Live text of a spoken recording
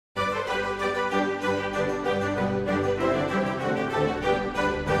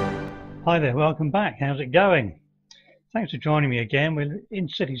Hi there, welcome back. How's it going? Thanks for joining me again. We're in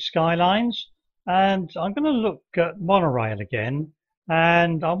City Skylines and I'm going to look at Monorail again,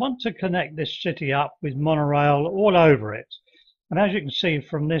 and I want to connect this city up with Monorail all over it. And as you can see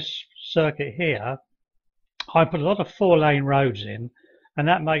from this circuit here, I put a lot of 4-lane roads in, and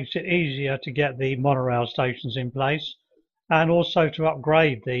that makes it easier to get the monorail stations in place and also to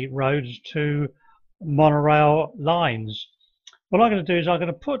upgrade the roads to monorail lines. What I'm going to do is I'm going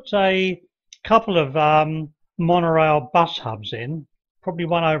to put a couple of monorail bus hubs in, probably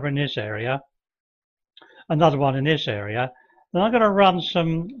one over in this area, another one in this area. Then I'm going to run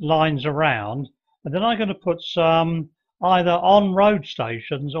some lines around, and then I'm going to put some either on-road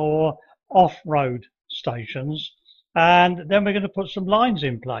stations or off-road stations, and then we're going to put some lines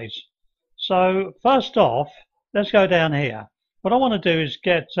in place. So first off, let's go down here. What I want to do is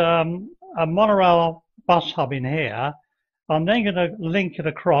get a monorail bus hub in here. I'm then going to link it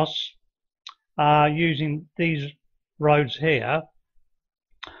across using these roads here,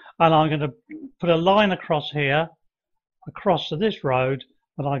 and I'm going to put a line across here, across to this road,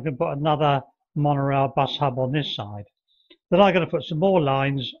 and I can put another monorail bus hub on this side. Then I'm going to put some more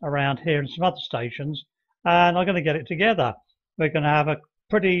lines around here and some other stations, and I'm going to get it together. We're going to have a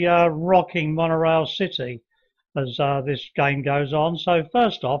pretty rocking monorail city as this game goes on. So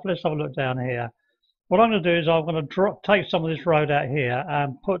first off, let's have a look down here. What I'm going to do is I'm going to take some of this road out here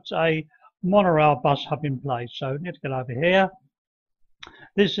and put a monorail bus hub in place. So I need to get over here.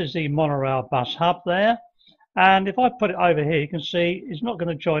 This is the monorail bus hub there. And if I put it over here, you can see it's not going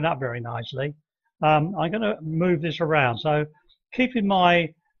to join up very nicely. I'm going to move this around. So keeping my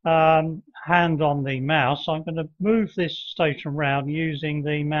hand on the mouse, I'm going to move this station around using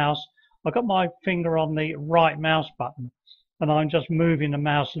the mouse. I've got my finger on the right mouse button, and I'm just moving the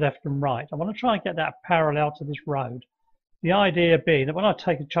mouse left and right. I want to try and get that parallel to this road. The idea being that when I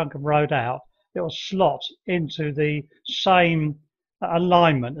take a chunk of road out, it will slot into the same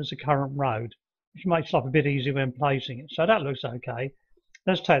alignment as the current road, which makes life a bit easier when placing it. So that looks okay.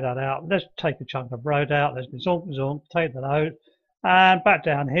 Let's take that out. Let's take a chunk of road out. Let's zonk, take that out, and back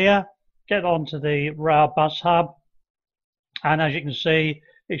down here, get onto the rail bus hub. And as you can see,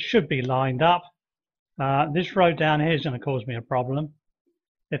 it should be lined up. This road down here is going to cause me a problem.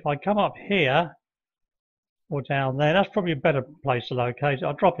 If I come up here or down there, that's probably a better place to locate it.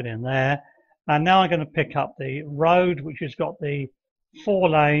 I'll drop it in there. And now I'm going to pick up the road, which has got the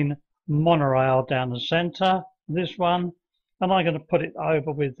 4-lane monorail down the center, this one, and I'm going to put it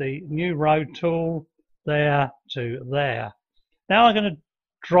over with the new road tool there to there. Now I'm going to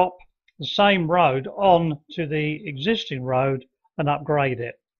drop the same road on to the existing road and upgrade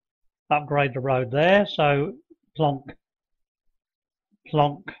it. Upgrade the road there, so plonk,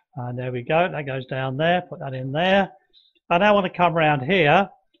 plonk, and there we go. That goes down there, put that in there. And I want to come around here,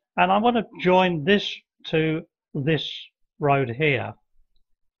 and I want to join this to this road here.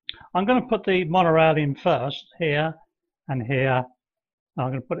 I'm going to put the monorail in first, here and here. I'm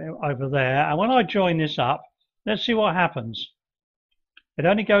going to put it over there, and when I join this up, let's see what happens. It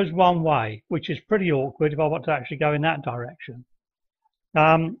only goes one way, which is pretty awkward if I want to actually go in that direction.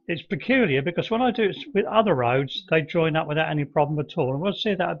 It's peculiar because when I do it with other roads, they join up without any problem at all, and we'll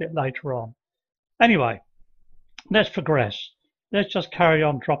see that a bit later on. Anyway, let's progress. Let's just carry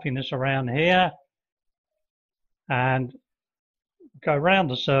on dropping this around here and go around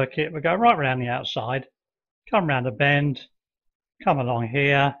the circuit. We go right around the outside, come around the bend, come along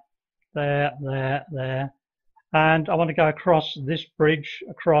here, there, and I want to go across this bridge,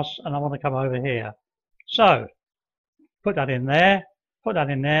 across, and I want to come over here. So put that in there, put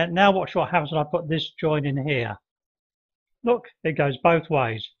that in there. Now watch what happens when I put this join in here. Look, it goes both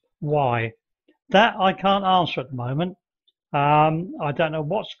ways. Why? That I can't answer at the moment. I don't know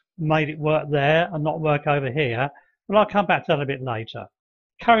what's made it work there and not work over here, but I'll come back to that a bit later.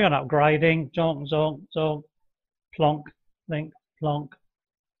 Carry on upgrading, zonk, zonk, zonk, plonk, link, plonk.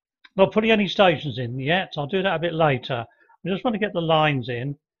 Not putting any stations in yet, I'll do that a bit later. I just want to get the lines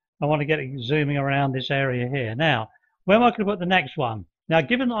in. I want to get it zooming around this area here. Now, where am I going to put the next one? Now,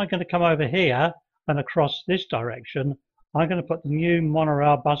 given that I'm going to come over here and across this direction, I'm going to put the new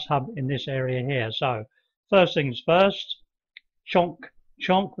monorail bus hub in this area here. So, first things first, chonk,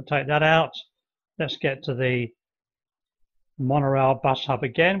 chonk, we'll take that out. Let's get to the monorail bus hub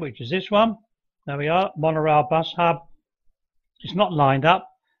again, which is this one. There we are, monorail bus hub. It's not lined up.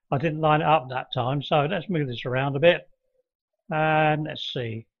 I didn't line it up that time, so let's move this around a bit. And let's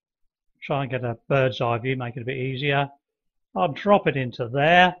see. Try and get a bird's eye view, make it a bit easier. I'll drop it into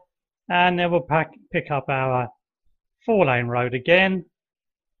there, and then we'll pick up our 4-lane road again.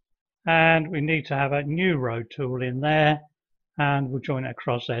 And we need to have a new road tool in there. and we'll join it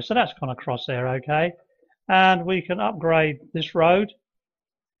across there. So that's gone across there, okay. And we can upgrade this road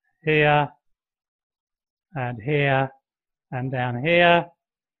here and here and down here.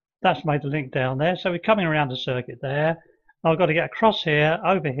 That's made the link down there. So we're coming around the circuit there. I've got to get across here,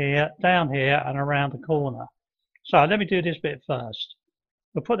 over here, down here, and around the corner. So let me do this bit first.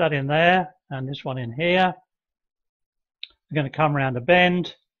 We'll put that in there, and this one in here. We're going to come around the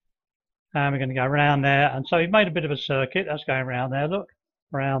bend, and we're going to go around there. And so we've made a bit of a circuit. That's going around there, look.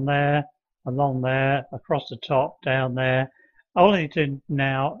 Around there, along there, across the top, down there. All I need to do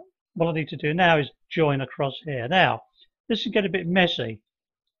now is join across here. Now, this will get a bit messy.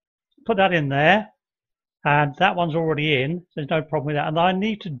 Put that in there, and that one's already in. There's no problem with that. And I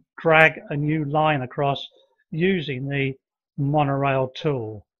need to drag a new line across using the Monorail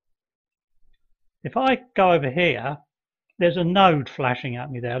tool. If I go over here, there's a node flashing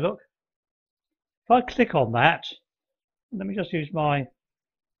at me there, look. If I click on that, let me just use my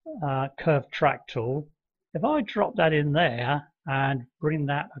curved track tool. If I drop that in there and bring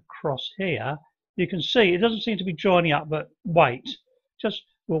that across here, you can see it doesn't seem to be joining up, but wait.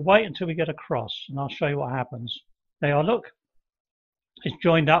 We'll wait until we get across, and I'll show you what happens. There you are, look. It's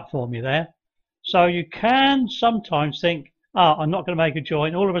joined up for me there. So you can sometimes think, oh, I'm not going to make a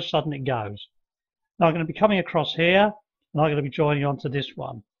join. All of a sudden it goes. Now I'm going to be coming across here, and I'm going to be joining onto this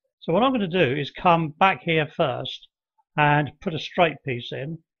one. So what I'm going to do is come back here first and put a straight piece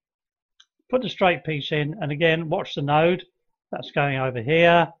in. Put the straight piece in, and again, watch the node. That's going over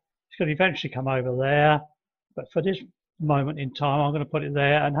here. It's going to eventually come over there. But for this moment in time, I'm going to put it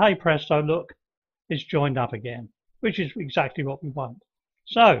there, and hey presto, look, it's joined up again, which is exactly what we want.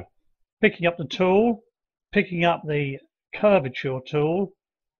 So picking up the tool, picking up the curvature tool,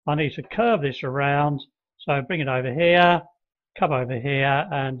 I need to curve this around. So bring it over here, come over here,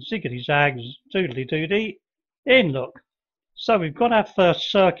 and ziggity zags, doodly doody, in, look. So we've got our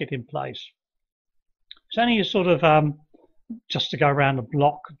first circuit in place. It's only a sort of just to go around the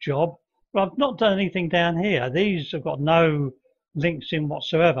block job. But I've not done anything down here. These have got no links in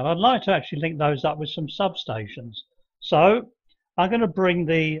whatsoever. I'd like to actually link those up with some substations. So I'm going to bring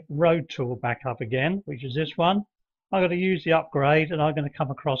the road tool back up again, which is this one. I'm going to use the upgrade, and I'm going to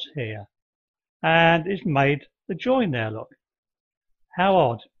come across here. And it's made the join there, look. How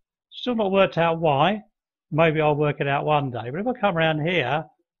odd. Still not worked out why. Maybe I'll work it out one day. But if I come around here,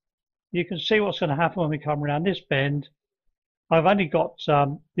 you can see what's going to happen when we come around this bend. I've only got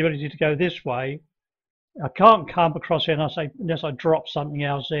the ability to go this way. I can't come across here unless I drop something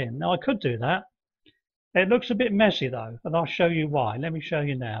else in. Now I could do that. It looks a bit messy though, and I'll show you why. Let me show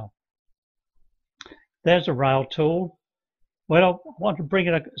you now. There's a rail tool. Well, I want to bring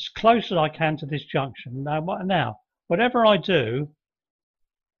it as close as I can to this junction. Now, whatever I do,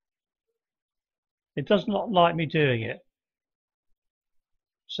 it does not like me doing it.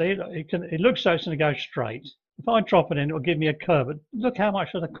 See, it looks like it's going to go straight. If I drop it in, it will give me a curve. But look how much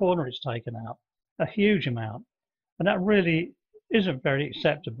of the corner it's taken out. A huge amount. And that really isn't very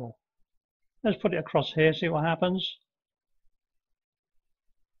acceptable. Let's put it across here, see what happens.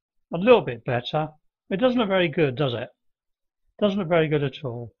 A little bit better. It doesn't look very good, does it? Doesn't look very good at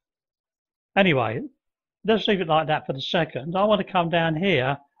all. Anyway, let's leave it like that for the second. I want to come down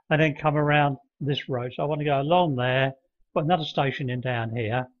here and then come around this road. So I want to go along there, put another station in down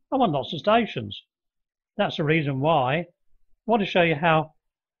here. I want lots of stations. That's the reason why. I want to show you how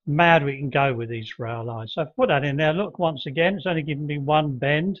mad we can go with these rail lines. So I've put that in there. Look, once again, it's only given me one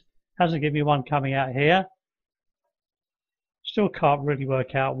bend. Hasn't given me one coming out here. Still can't really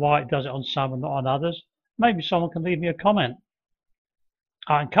work out why it does it on some and not on others. Maybe someone can leave me a comment.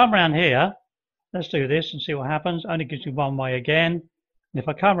 I can come around here. Let's do this and see what happens. Only gives you one way again. And if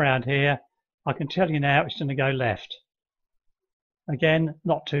I come around here, I can tell you now it's going to go left. Again,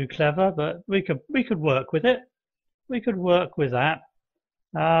 not too clever, but we could work with it. We could work with that.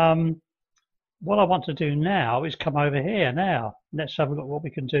 What I want to do now is come over here now. Let's have a look what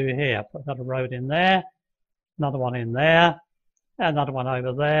we can do here. Put another road in there, another one in there, another one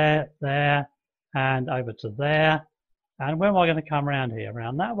over there, and over to there. And where am I going to come around here?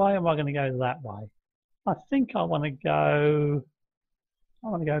 Around that way, or am I going to go that way? I think I want to go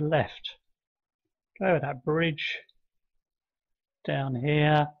left. Go over that bridge. Down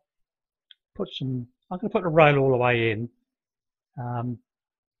here, I'm going to put the rail all the way in, and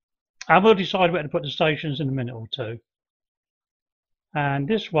we'll decide where to put the stations in a minute or two. And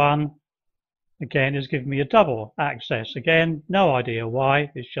this one again is giving me a double access. Again, no idea why,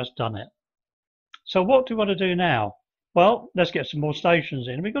 it's just done it. So what do we want to do now? Well, let's get some more stations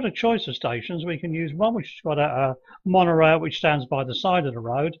in. We've got a choice of stations. We can use one which has got a monorail which stands by the side of the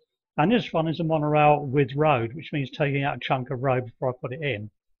road, And this one is a monorail with road, which means taking out a chunk of road before I put it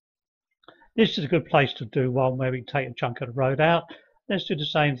in. This is a good place to do one where we take a chunk of the road out. Let's do the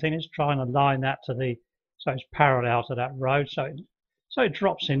same thing. Let's try and align that to the, so it's parallel to that road, so it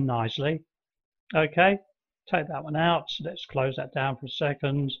drops in nicely. Okay, take that one out. So let's close that down for a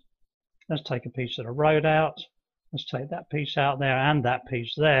second. Let's take a piece of the road out. Let's take that piece out there and that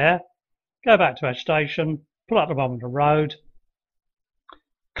piece there. Go back to our station, pull out the one with the road,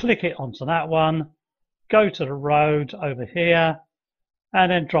 click it onto that one, go to the road over here,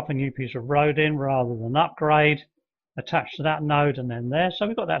 and then drop a new piece of road in rather than upgrade, attach to that node and then there. So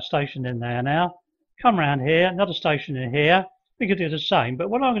we've got that station in there now. Come around here, another station in here. We could do the same, but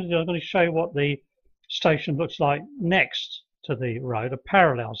what I'm going to do, I'm going to show you what the station looks like next to the road, a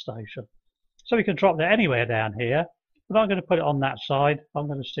parallel station. So we can drop that anywhere down here, but I'm going to put it on that side. I'm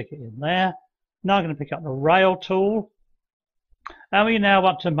going to stick it in there. Now I'm going to pick up the rail tool, and we now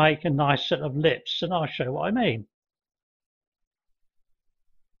want to make a nice set of lips, and I'll show you what I mean.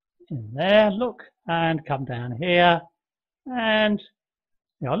 In there, look, and come down here, and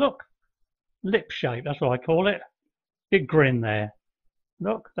look, lip shape, that's what I call it. Big grin there.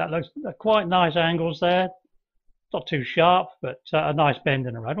 Look, that looks quite nice angles there. Not too sharp, but a nice bend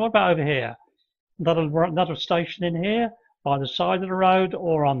in the road. What about over here? Another station in here, by the side of the road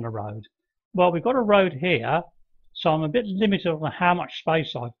or on the road. Well, we've got a road here, so I'm a bit limited on how much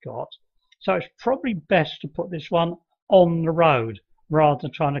space I've got. So it's probably best to put this one on the road rather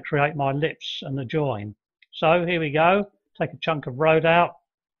than trying to create my lips and the join. So here we go. Take a chunk of road out,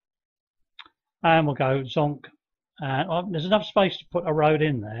 and we'll go zonk. And there's enough space to put a road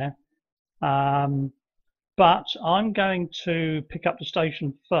in there. But I'm going to pick up the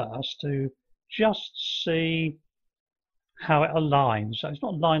station first to just see how it aligns. So it's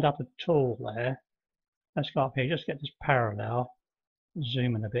not lined up at all there. Let's go up here, just get this parallel.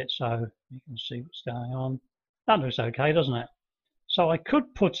 Zoom in a bit so you can see what's going on. That looks okay, doesn't it? So I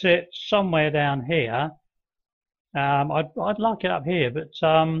could put it somewhere down here. I'd like it up here, but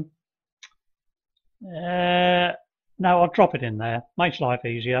no, I'll drop it in there. Makes life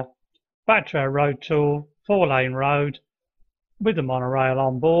easier. Back to our road tool, 4-lane road with the monorail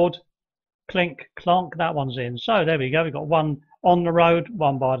on board. Clink, clonk, that one's in. So there we go. We've got one on the road,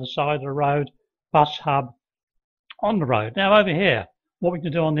 one by the side of the road, bus hub on the road. Now over here, what we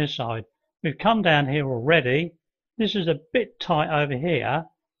can do on this side, we've come down here already. This is a bit tight over here.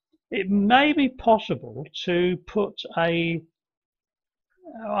 It may be possible to put I'm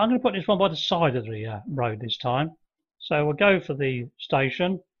going to put this one by the side of the road this time. So we'll go for the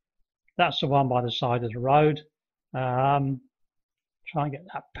station. That's the one by the side of the road. Try and get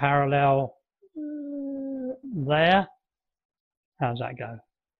that parallel there. How's that go?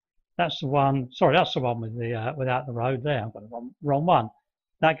 That's the one. Sorry, that's the one with the without the road there. I've got the wrong one.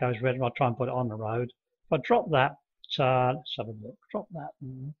 That goes red. I'll try and put it on the road. If I drop that, let's have a look. Drop that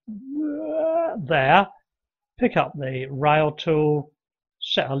there. Pick up the rail tool.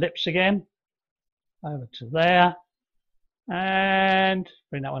 Set ellipse again. Over to there. And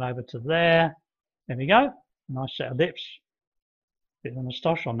bring that one over to there. There we go. Nice set of lips. Bit of a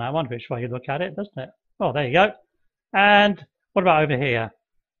moustache on that one, which way you look at it, doesn't it? Oh, there you go. And what about over here?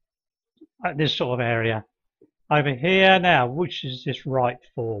 This sort of area. Over here now, which is this right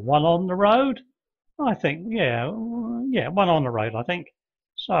for? One on the road? I think, yeah, one on the road, I think.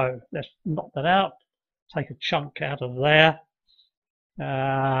 So let's knock that out. Take a chunk out of there.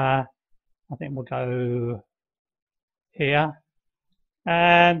 I think we'll go here.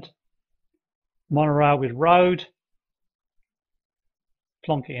 And monorail with road.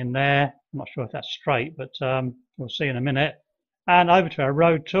 Plonk it in there. I'm not sure if that's straight, but we'll see in a minute. And over to our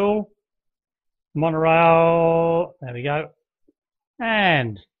road tool. Monorail. There we go.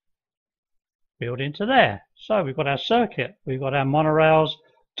 And build into there. So we've got our circuit. We've got our monorails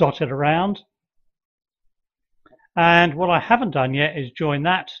dotted around. And what I haven't done yet is join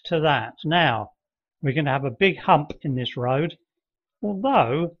that to that. Now, we're going to have a big hump in this road.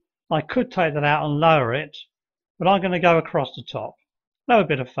 Although, I could take that out and lower it, but I'm going to go across the top. Have a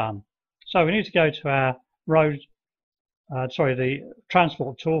bit of fun. So we need to go to our road, the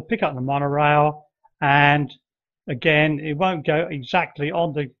transport tool, pick up the monorail, and again, it won't go exactly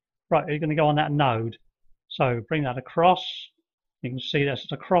on the, right, you're going to go on that node. So bring that across. You can see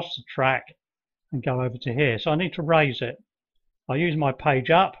that's across the track and go over to here. So I need to raise it. I'll use my page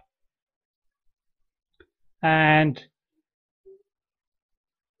up and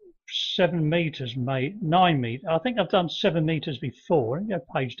 7 meters, 9 meters. I think I've done 7 meters before. Let me go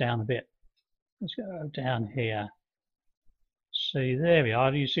page down a bit. Let's go down here. See, there we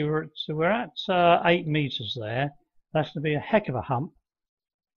are. You see, we're at 8 meters there. That's going to be a heck of a hump.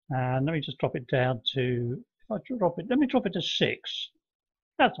 And let me just drop it down to, if I drop it, let me drop it to 6.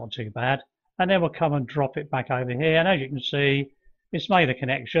 That's not too bad. And then we'll come and drop it back over here. And as you can see, it's made a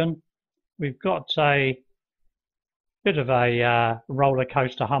connection. We've got a bit of a roller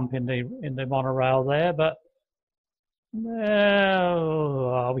coaster hump in the monorail there, but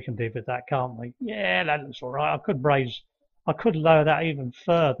we can deal with that, can't we? Yeah, that looks all right. I could lower that even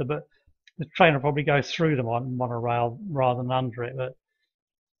further, but the train will probably go through the monorail rather than under it. But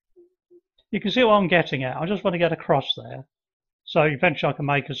you can see what I'm getting at. I just want to get across there, so eventually I can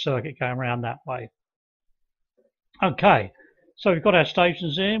make a circuit going around that way. Okay, so we've got our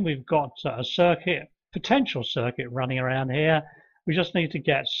stations in. We've got a circuit, potential circuit running around here. We just need to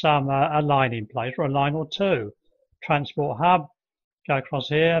get some a line in place, or a line or two. Transport hub, go across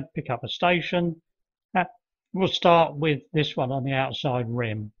here, pick up a station. We'll start with this one on the outside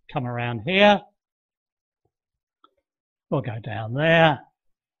rim. Come around here. We'll go down there.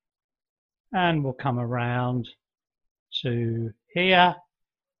 And we'll come around to here.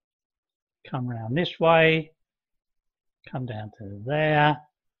 Come around this way. Come down to there.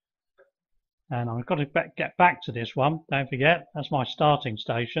 And I've got to get back to this one. Don't forget, that's my starting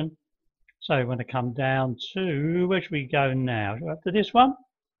station. So we're going to come down to, where should we go now? Should we go up to this one?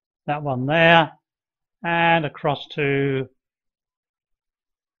 That one there. And across to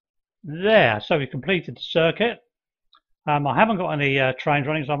there. So we completed the circuit. I haven't got any trains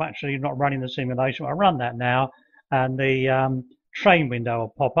running, so I'm actually not running the simulation. I'll run that now. And the train window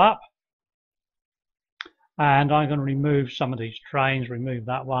will pop up. And I'm going to remove some of these trains, remove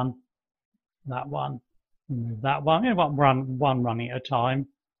that one, remove that one. You want one running at a time.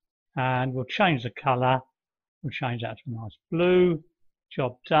 And we'll change the colour. We'll change that to a nice blue.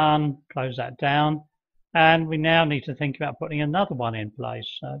 Job done. Close that down. And we now need to think about putting another one in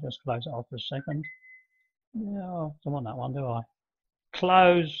place. Just close it off for a second. Yeah, I don't want that one, do I?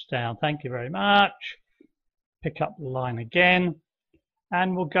 Close down. Thank you very much. Pick up the line again.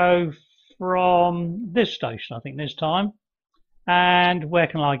 And we'll go from this station, I think, this time. And where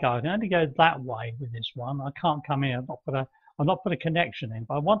can I go? I can only go that way with this one. I can't come here. I've not put a connection in,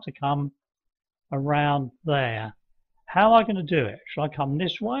 but I want to come around there. How am I going to do it? Should I come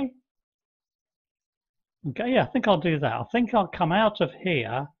this way? Okay, yeah, I think I'll do that. I think I'll come out of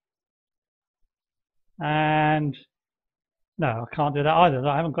here. And no, I can't do that either.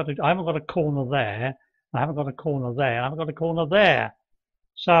 I haven't got a corner there. I haven't got a corner there. I haven't got a corner there.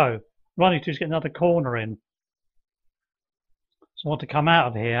 So what I need to do is get another corner in. So I want to come out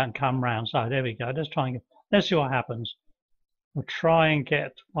of here and come round. So there we go. Let's see what happens. We'll try and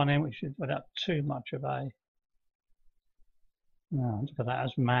get one in which is without too much of a. No, look at that.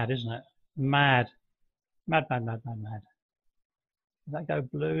 That's mad, isn't it? Mad. Mad, mad, mad, mad, mad. Did that go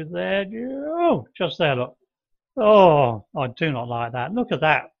blue there? Oh, just there, look. Oh, I do not like that. Look at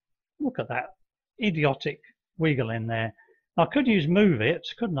that. Look at that idiotic wiggle in there. I could use Move It,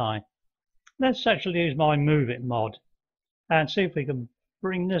 couldn't I? Let's actually use my Move It mod and see if we can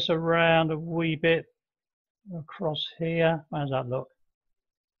bring this around a wee bit across here. How does that look?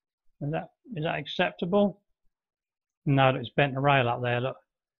 Is that acceptable? No, it's bent the rail up there, look.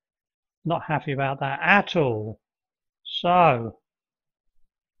 Not happy about that at all. So,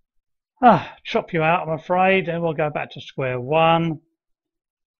 chop you out, I'm afraid, and we'll go back to square one.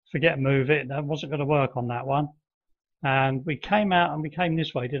 Forget Move It, that wasn't going to work on that one. And we came out and we came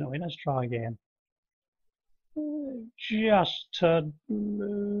this way, didn't we? Let's try again. Just turned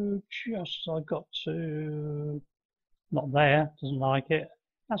blue, just I got to, not there, doesn't like it.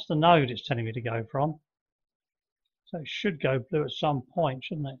 That's the node it's telling me to go from. So it should go blue at some point,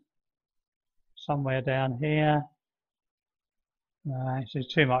 shouldn't it? Somewhere down here. No,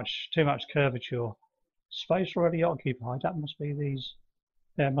 it's too much curvature. Space already occupied. That must be these.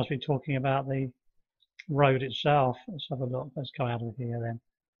 Yeah, it must be talking about the road itself. Let's have a look. Let's come out of here then.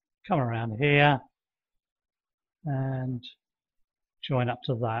 Come around here and join up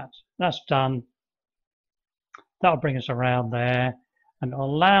to that. That's done. That'll bring us around there and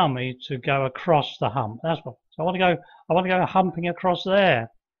it'll allow me to go across the hump. That's what. So I want to go humping across there.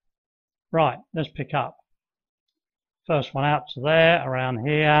 Right, let's pick up. First one out to there, around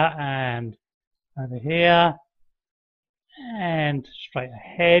here, and over here, and straight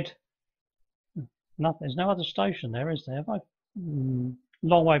ahead. Nothing. There's no other station there, is there?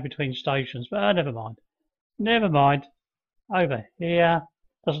 Long way between stations, but never mind. Never mind. Over here,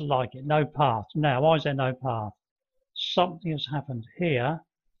 doesn't like it. No path. Now, why is there no path? Something has happened here.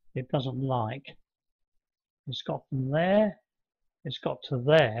 It doesn't like. It's got from there. It's got to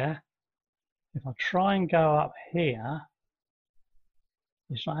there. If I try and go up here,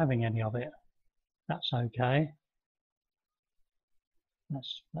 it's not having any of it. That's okay.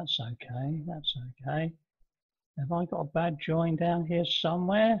 That's okay. That's okay. Have I got a bad join down here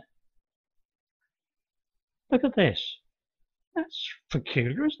somewhere? Look at this. That's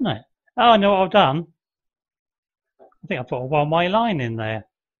peculiar, isn't it? Oh, I know what I've done. I think I put a one-way line in there.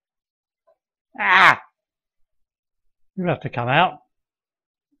 Ah! You'll have to come out.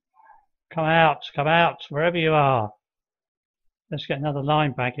 Come out, wherever you are. Let's get another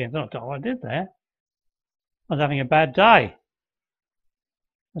line back in. I don't know what I did there. I was having a bad day.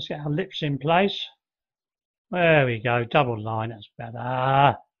 Let's get our lips in place. There we go, double line, that's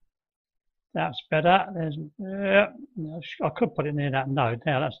better. That's better. There's, I could put it near that node.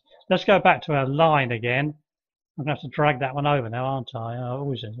 Now let's go back to our line again. I'm going to have to drag that one over now, aren't I? Oh,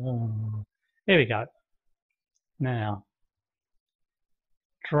 always is. Oh. Here we go. Now,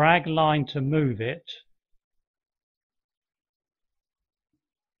 drag line to move it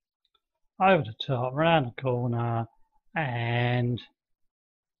over the top, around the corner, and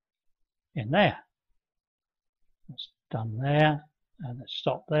in there. That's done there, and let's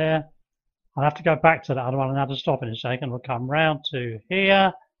stop there. I'll have to go back to that other one and have to stop in a second. We'll come round to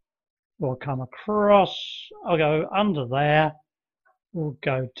here. We'll come across. I'll go under there. We'll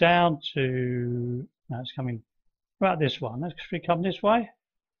go down to. No, it's coming about this one. Let's come this way.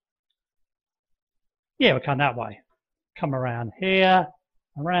 Yeah, we'll come that way. Come around here,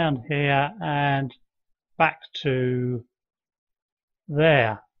 and back to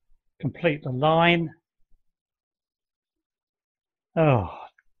there. Complete the line. Oh.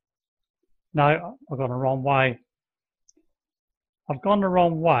 No, I've gone the wrong way. I've gone the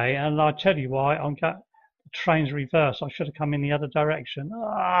wrong way, and I'll tell you why. The train's reversed. I should have come in the other direction.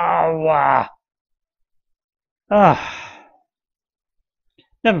 Oh,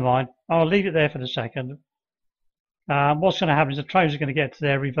 never mind. I'll leave it there for the second. What's going to happen is the trains are going to get to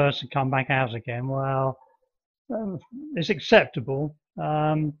their reverse and come back out again. Well, it's acceptable,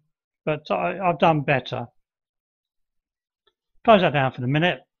 but I've done better. Close that down for the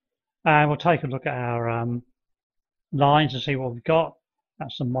minute. And we'll take a look at our lines and see what we've got.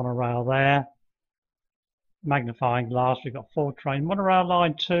 That's the monorail there. Magnifying glass, we've got 4 trains. Monorail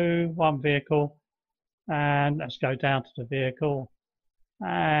line 2, 1 vehicle. And let's go down to the vehicle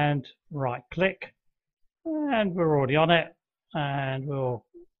and right click. And we're already on it. And we'll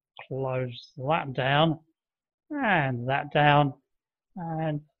close that down and that down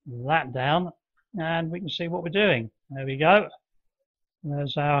and that down. And we can see what we're doing. There we go.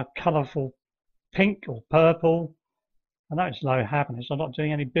 There's our colourful pink or purple. I know it's low happiness. I'm not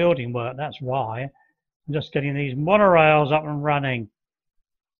doing any building work. That's why. I'm just getting these monorails up and running.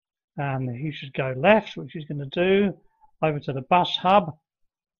 And he should go left, which he's going to do, over to the bus hub.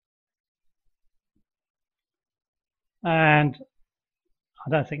 And I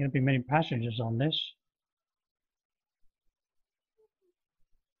don't think there'll be many passengers on this.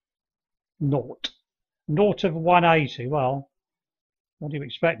 Naught of 180. Well, what do you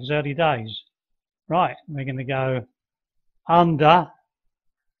expect? It's early days. Right, we're going to go under.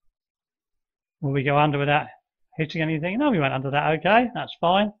 Will we go under without hitting anything? No, we went under that. Okay, that's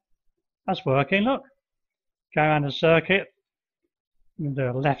fine. That's working. Look, go around the circuit. I'm going to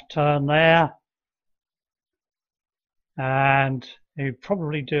do a left turn there. And you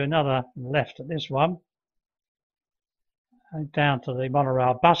probably do another left at this one. And down to the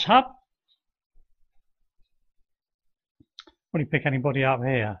monorail bus hub. Will you pick anybody up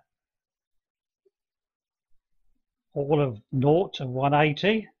here? All of 0 to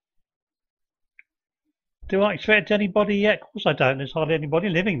 180. Do I expect anybody yet? Of course I don't. There's hardly anybody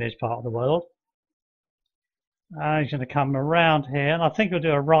living in this part of the world. He's going to come around here, and I think he'll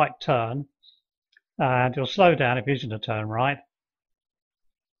do a right turn. And he'll slow down if he's going to turn right.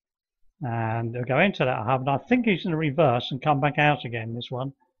 And he'll go into that hub, and I think he's going to reverse and come back out again, this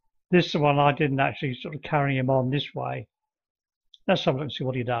one. This is the one I didn't actually sort of carry him on this way. Let's have a look and see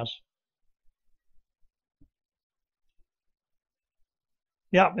what he does.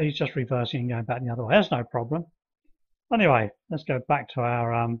 Yep, he's just reversing and going back the other way. That's no problem. Anyway, let's go back to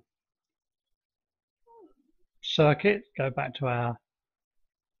our circuit. Go back to our...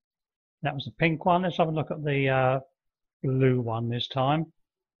 That was the pink one. Let's have a look at the blue one this time.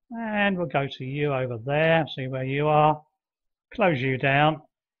 And we'll go to you over there. See where you are. Close you down.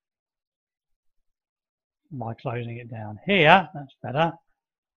 By closing it down here, that's better.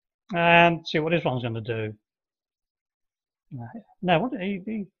 And see what this one's going to do. Now, what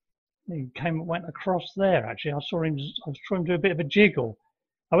he came and went across there. Actually, I saw him do a bit of a jiggle.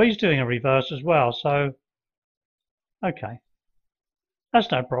 Oh, he's doing a reverse as well. So, okay,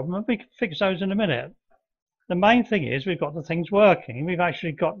 that's no problem. We can fix those in a minute. The main thing is we've got the things working. We've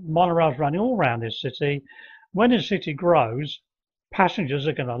actually got monorails running all around this city. When the city grows, Passengers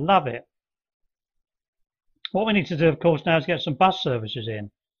are going to love it. What we need to do, of course, now is get some bus services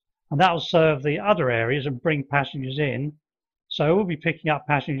in, and that will serve the other areas and bring passengers in. So we'll be picking up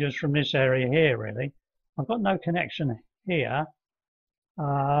passengers from this area here, really. I've got no connection here.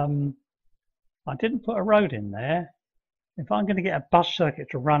 I didn't put a road in there. If I'm going to get a bus circuit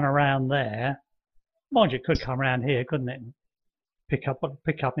to run around there, mind you, it could come around here, couldn't it? Pick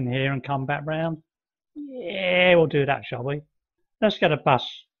up in here and come back round. Yeah, we'll do that, shall we? Let's get a bus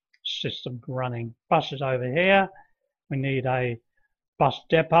system running. Buses over here. We need a bus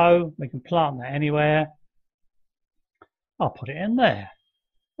depot. We can plant that anywhere. I'll put it in there.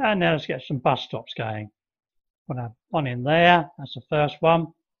 And now let's get some bus stops going. We'll have one in there. That's the first one.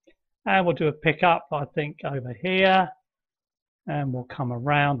 And we'll do a pickup, I think, over here. And we'll come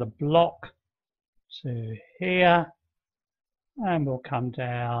around the block to here. And we'll come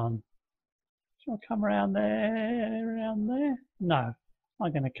down. Shall I come around there? Around there? No.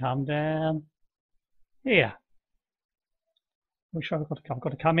 I'm going to come down here. Which way I've got to come? I've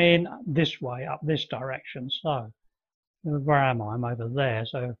got to come in this way, up this direction. So, where am I? I'm over there.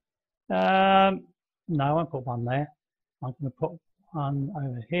 So, no, I won't put one there. I'm going to put one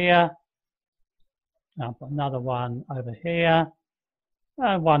over here. I'll put another one over here.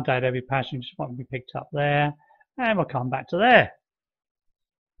 And one day there'll be passengers who want to be picked up there. And we'll come back to there.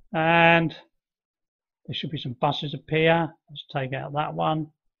 And there should be some buses appear. Let's take out that one.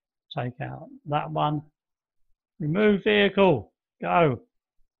 Take out that one. Remove vehicle. Go.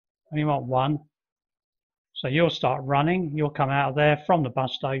 Only want one. So you'll start running. You'll come out of there from the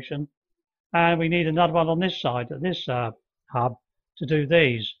bus station. And we need another one on this side, at this hub, to do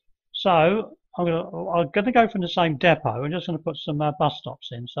these. So I'm going to go from the same depot. I'm just going to put some bus stops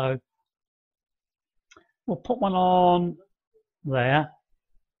in. So we'll put one on there.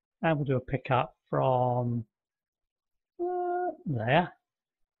 And we'll do a pickup from there.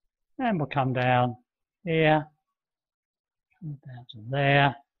 And we'll come down here. Come down to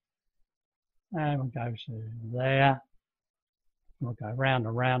there. And we'll go to there. We'll go round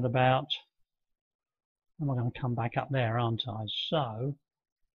a roundabout. And we're going to come back up there, aren't I? So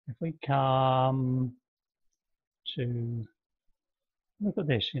if we come to, look at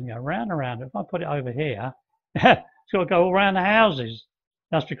this, you can go round and round. If I put it over here, it's got to go all around the houses.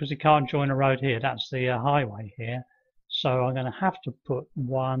 That's because you can't join a road here. That's the highway here. So I'm going to have to put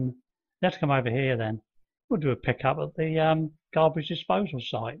one. Let's come over here then. We'll do a pickup at the garbage disposal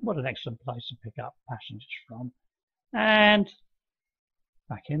site. What an excellent place to pick up passengers from. And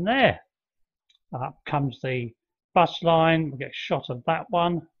back in there. Up comes the bus line. We get a shot of that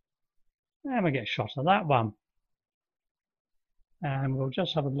one. And we get a shot of that one. And we'll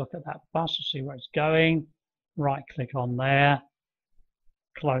just have a look at that bus to see where it's going. Right click on there.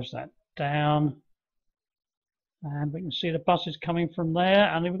 Close that down. And we can see the buses coming from there.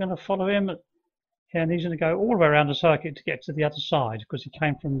 And then we're going to follow him. And he's going to go all the way around the circuit to get to the other side because he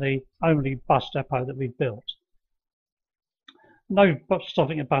came from the only bus depot that we built. No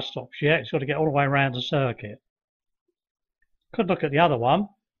stopping at bus stops yet. It's got to get all the way around the circuit. Could look at the other one.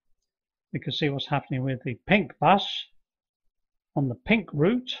 We can see what's happening with the pink bus on the pink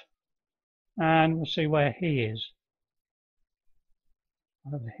route. And we'll see where he is.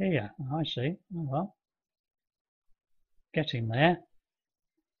 Over here. Oh, I see. Oh well. Get him there.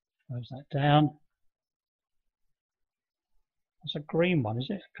 Close that down. That's a green one, is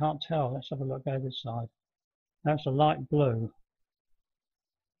it? I can't tell. Let's have a look over this side. That's a light blue.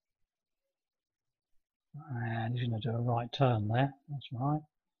 And he's going to do a right turn there. That's right.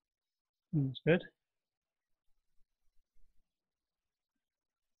 That's good.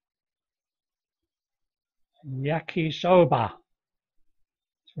 Yakisoba.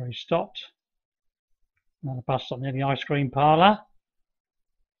 That's where he stopped. Another bus stop near the ice cream parlour.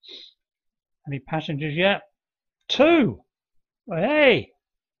 Any passengers yet? 2! Well, hey!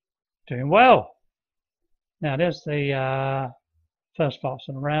 Doing well. Now there's the first box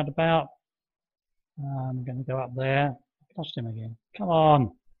on the roundabout. I'm going to go up there. Lost him again. Come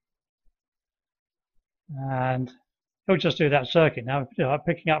on. And he'll just do that circuit now.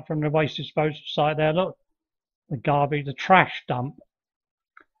 Picking up from the waste disposal site there. Look, the garbage, the trash dump.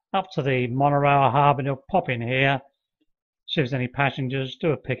 Up to the monorail hub, and he'll pop in here. See if there's any passengers.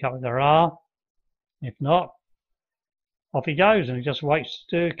 Do a pickup if there are. If not, off he goes, and he just waits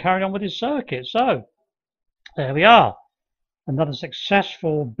to carry on with his circuit. So there we are. Another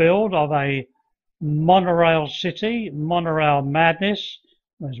successful build of a monorail city, monorail madness.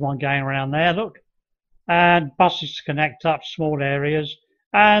 There's one going around there, look. And buses to connect up small areas.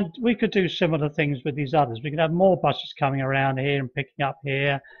 And we could do similar things with these others. We could have more buses coming around here and picking up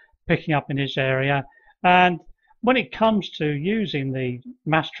here, picking up in this area. And when it comes to using the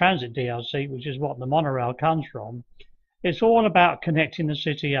mass transit DLC, which is what the monorail comes from, it's all about connecting the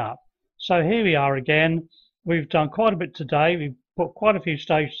city up. So here we are again. We've done quite a bit today. We've put quite a few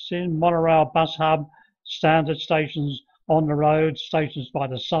stations in: monorail, bus hub, standard stations on the road, stations by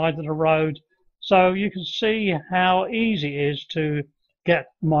the side of the road. So you can see how easy it is to get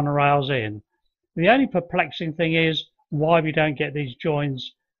monorails in. The only perplexing thing is why we don't get these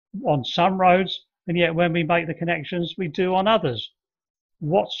joins on some roads, and yet when we make the connections, we do on others.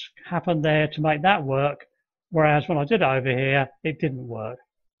 What's happened there to make that work? Whereas when I did it over here, it didn't work.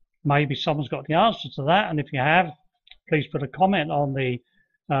 Maybe someone's got the answer to that, and if you have, please put a comment on the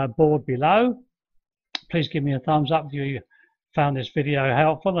board below. Please give me a thumbs up if you found this video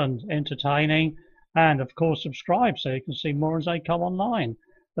helpful and entertaining, and of course subscribe so you can see more as they come online.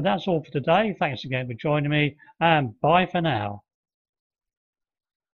 But that's all for today. Thanks again for joining me, and bye for now.